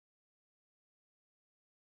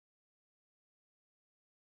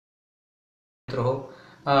मित्र हो,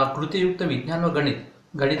 कृतीयुक्त विज्ञान व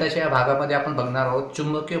गणिताच्या या भागामध्ये आपण बघणार आहोत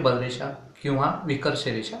चुंबकीय बलरेषा किंवा विकर्ष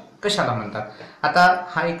रेषा कशाला म्हणतात। आता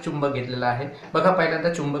हा एक चुंबक घेतलेला आहे बघा।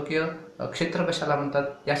 पहिल्यांदा चुंबकीय क्षेत्र कशाला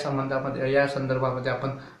म्हणतात या संदर्भामध्ये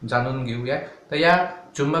आपण जाणून घेऊया। तर या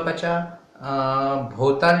चुंबकाच्या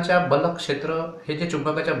भोवतालच्या बल क्षेत्र, हे जे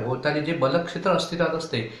चुंबकाच्या भोवताली जे बल क्षेत्र अस्तित्वात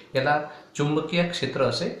असते याला चुंबकीय क्षेत्र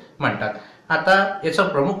असे म्हणतात। आता याचं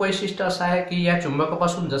प्रमुख वैशिष्ट्य असं आहे की या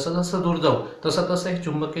चुंबकापासून जसं जसं दूर जाऊ तसं तसं हे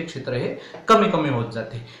चुंबकीय क्षेत्र हे कमी कमी होत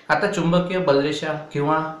जाते। आता चुंबकीय बलरेषा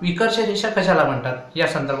किंवा विकर्ष रेषा कशाला म्हणतात या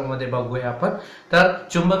संदर्भामध्ये बघूया आपण। तर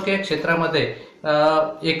चुंबकीय क्षेत्रामध्ये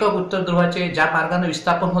एकक उत्तर ध्रुवाचे ज्या मार्गाने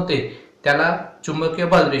विस्थापन होते त्याला चुंबकीय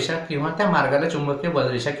बलरेषा किंवा त्या मार्गाला चुंबकीय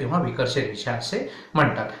बलरेषा किंवा विकर्ष रेषा असे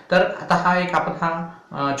म्हणतात। तर आता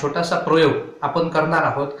हा छोटासा प्रयोग आपण करणार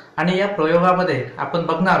आहोत आणि या प्रयोगामध्ये आपण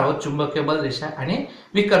बघणार आहोत चुंबकीय बलरेषा आणि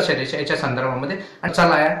विकर्ष रेषा याच्या संदर्भामध्ये। आणि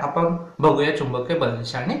चला आपण बघूया चुंबकीय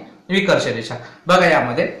बलरेषा आणि विकर्ष रेषा। बघा,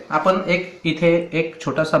 यामध्ये आपण इथे एक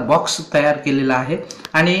छोटासा बॉक्स तयार केलेला आहे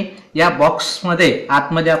आणि या बॉक्समध्ये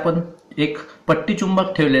आतमध्ये आपण एक पट्टी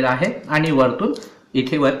चुंबक ठेवलेला आहे आणि वरतून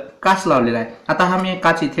इथे वर काच लावलेला आहे। आता हा मी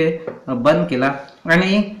काच इथे बंद केला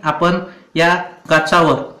आणि आपण या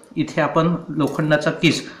काचावर इथे आपण लोखंडाचा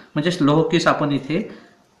किस म्हणजे लोह किस आपण इथे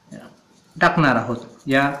टाकणार आहोत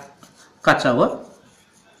या काचावर।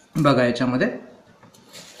 बघा, याच्यामध्ये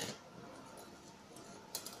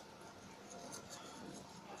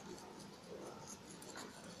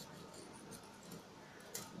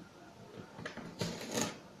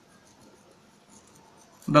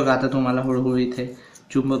बघा, आता तुम्हाला हळूहळू इथे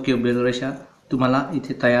चुंबकीय बलरेषा तुम्हाला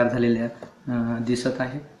इथे तयार झालेल्या दिसत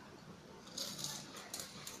आहे।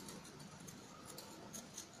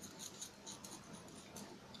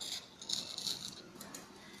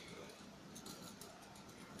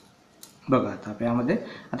 बघा, आता यामध्ये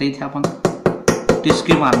इथे आपण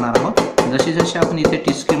टिचकी मारणार आहोत। जशी जशी आपण इथे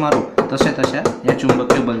टिचकी मारू तशा तशा या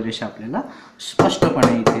चुंबकीय बलरेषा आपल्याला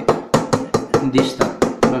स्पष्टपणे इथे दिसतात।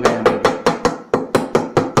 बघा, यामध्ये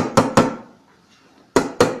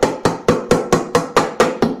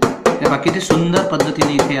किती सुंदर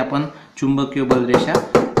पद्धतीने इथे आपण चुंबकीय बलरेषा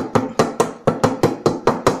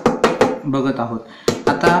बघत आहोत।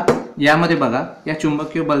 आता यामध्ये बघा, या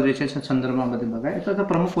चुंबकीय बलरेषेच्या संदर्भामध्ये बघा, याचं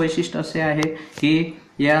प्रमुख वैशिष्ट्य असे आहे की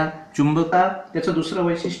या त्याचं दुसरं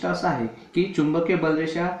वैशिष्ट्य असं आहे की चुंबकीय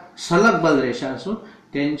बलरेषा सलग बलरेषा असून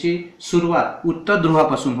त्यांची सुरुवात उत्तर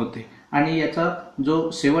ध्रुवापासून होते आणि याचा जो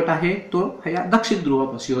शेवट आहे तो या दक्षिण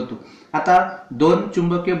ध्रुवापाशी होतो। आता दोन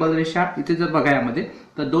चुंबकीय बलरेषा इथे जर बघा यामध्ये,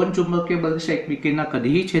 तर दोन चुंबकीय बलरेषा एकमेकांना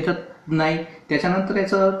कधीही छेदत नाही। त्याच्यानंतर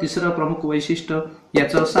याचं तिसरं प्रमुख वैशिष्ट्य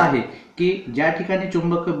याचं असं आहे की ज्या ठिकाणी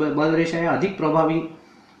चुंबकीय बलरेषा या अधिक प्रभावी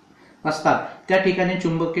असतात त्या ठिकाणी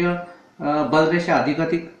चुंबकीय बलरेषा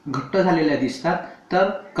अधिकाधिक घट्ट झालेल्या दिसतात, तर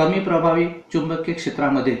कमी प्रभावी चुंबकीय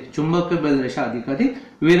क्षेत्रामध्ये चुंबकीय बलरेषा अधिकाधिक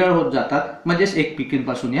विरळ होत जातात, म्हणजेच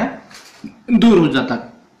एकमेकांपासून या दूर होत जातात।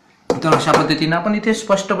 तर अशा पद्धतीने आपण इथे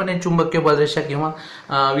स्पष्टपणे चुंबकीय बलरेषा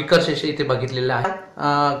किंवा विकर्ष रेषा इथे बघितलेला आहे।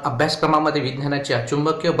 अभ्यासक्रमामध्ये विज्ञानाच्या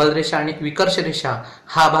चुंबकीय बलरेषा आणि विकर्ष रेषा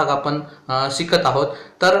हा भाग आपण शिकत आहोत।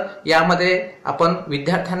 तर यामध्ये आपण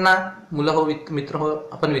विद्यार्थ्यांना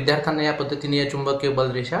आपण विद्यार्थ्यांना या पद्धतीने या चुंबकीय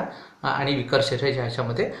बलरेषा आणि विकर्ष रेषा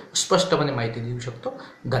याच्यामध्ये स्पष्टपणे माहिती देऊ शकतो।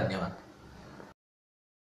 धन्यवाद।